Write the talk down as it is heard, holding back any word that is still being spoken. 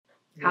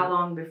How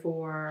long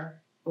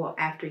before, well,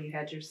 after you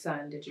had your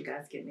son, did you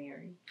guys get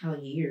married? Oh,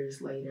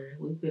 years later.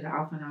 We've been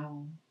off and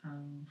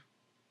on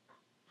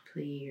for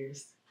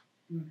years.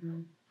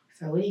 Mm-hmm.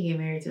 So we didn't get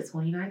married till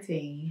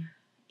 2019.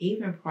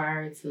 Even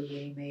prior to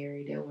getting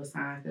married, there were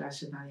signs that I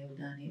should not have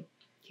done it.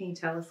 Can you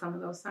tell us some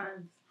of those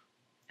signs?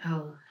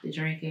 Oh, the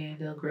drinking,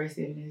 the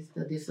aggressiveness,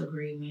 the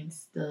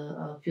disagreements,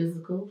 the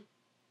physical,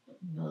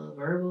 the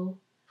verbal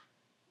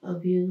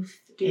abuse.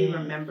 Do you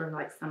remember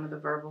like some of the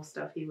verbal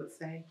stuff he would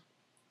say?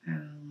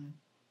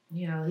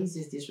 You know, he's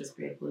just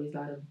disrespectful. He's a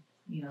lot of,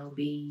 you know,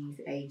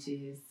 B's,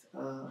 H's.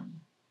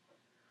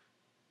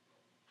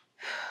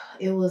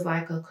 It was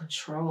like a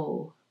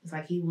control. It's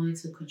like he wanted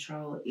to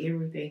control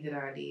everything that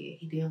I did.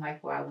 He didn't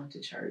like why I went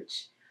to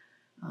church.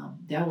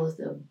 That was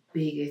the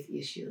biggest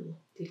issue.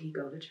 Did he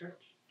go to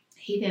church?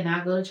 He did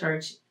not go to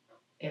church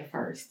at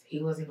first.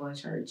 He wasn't going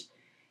to church.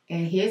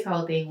 And his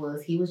whole thing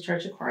was he was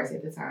Church of Christ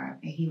at the time,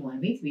 and he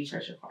wanted me to be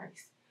Church of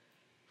Christ.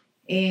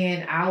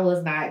 And I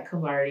was not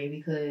converted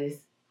because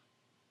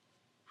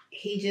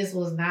he just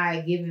was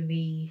not giving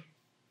me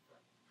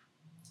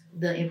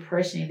the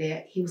impression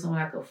that he was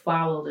someone I could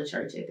follow the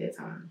church at that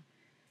time,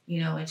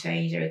 you know, and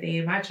change everything.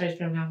 And my church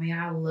family, I mean,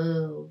 I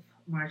love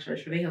my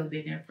church, for they have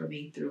been there for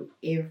me through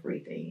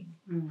everything.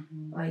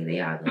 Mm-hmm. Like, they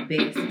are the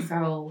best.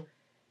 So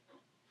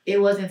it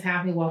wasn't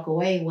time for me to walk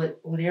away.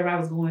 Whatever I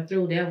was going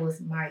through, that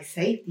was my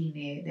safety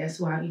net. That's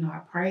why, you know, I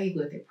prayed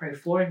with it, pray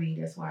for me.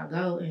 That's why I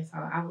go. And so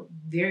I was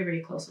very,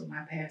 very close with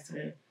my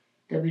pastor,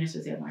 the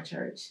ministers at my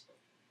church.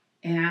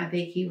 And I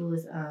think he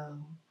was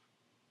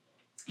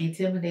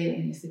intimidated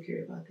and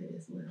insecure about that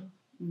as well.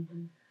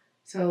 Mm-hmm.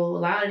 So a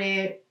lot of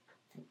that.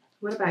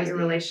 What about your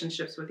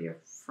relationships with your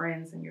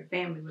friends and your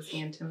family? Was he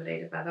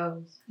intimidated by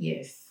those?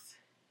 Yes.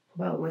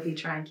 But would he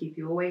try and keep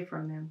you away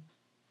from them?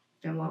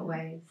 In what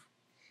ways?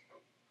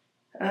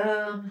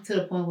 To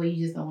the point where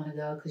you just don't want to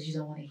go because you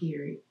don't want to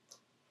hear it.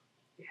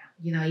 Yeah.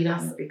 You know, you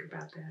don't speak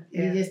about that.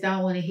 Yeah. You just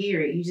don't want to hear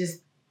it. You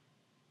just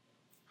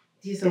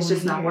don't it's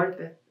just not worth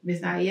it.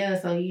 It's not, yeah.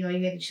 So, you know,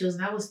 you had to choose.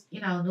 And I was, you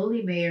know,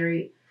 newly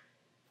married.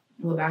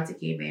 We're about to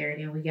get married,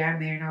 and we got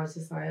married, and I was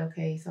just like,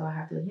 okay, so I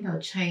have to, you know,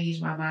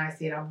 change my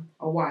mindset. I'm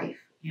a wife,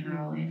 you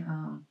know,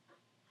 and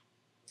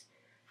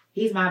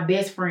he's my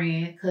best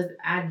friend because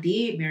I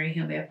did marry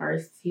him at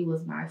first. He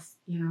was my,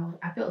 you know,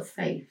 I felt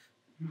safe.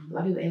 Mm-hmm. A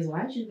lot of people ask,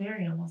 why did you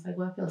marry him? I was like,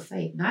 well, I felt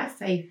safe. Not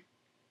safe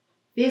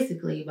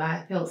physically, but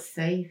I felt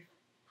safe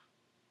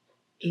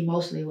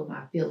emotionally with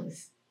my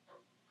feelings.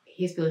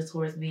 His feelings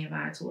towards me and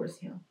mine towards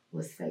him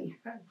was safe.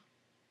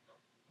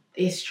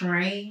 It's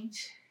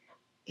strange.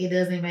 It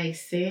doesn't make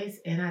sense,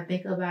 and I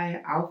think about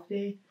it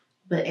often.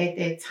 But at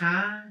that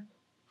time,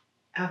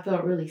 I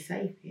felt really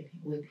safe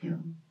with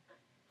him.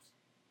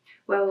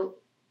 Well,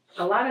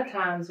 a lot of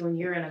times when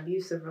you're in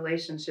abusive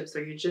relationships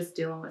or you're just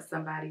dealing with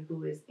somebody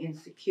who is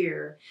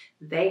insecure,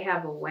 they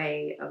have a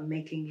way of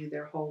making you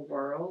their whole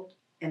world.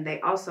 And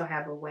they also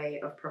have a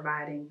way of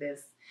providing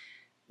this,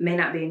 may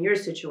not be in your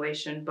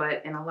situation,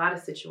 but in a lot of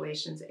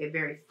situations, a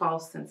very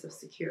false sense of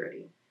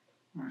security.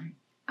 Right.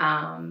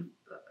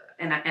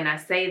 And I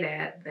say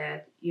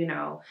that, you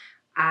know,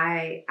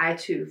 I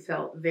too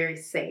felt very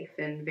safe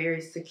and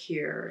very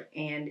secure,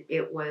 and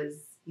it was,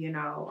 you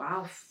know,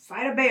 I'll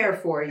fight a bear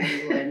for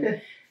you,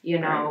 and you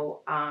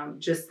know,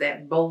 just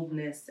that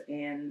boldness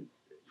and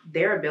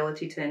their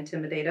ability to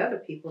intimidate other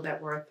people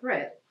that were a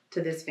threat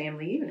to this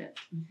family unit.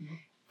 Mm-hmm.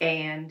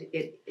 And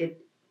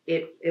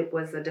it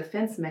was a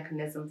defense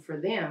mechanism for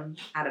them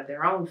out of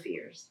their own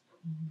fears,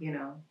 you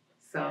know.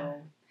 So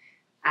yeah.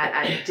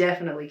 I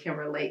definitely can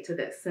relate to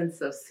that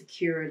sense of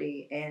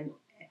security, and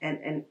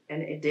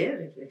it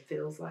did. It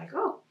feels like,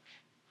 oh,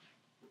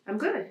 I'm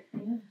good.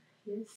 Yeah, yes.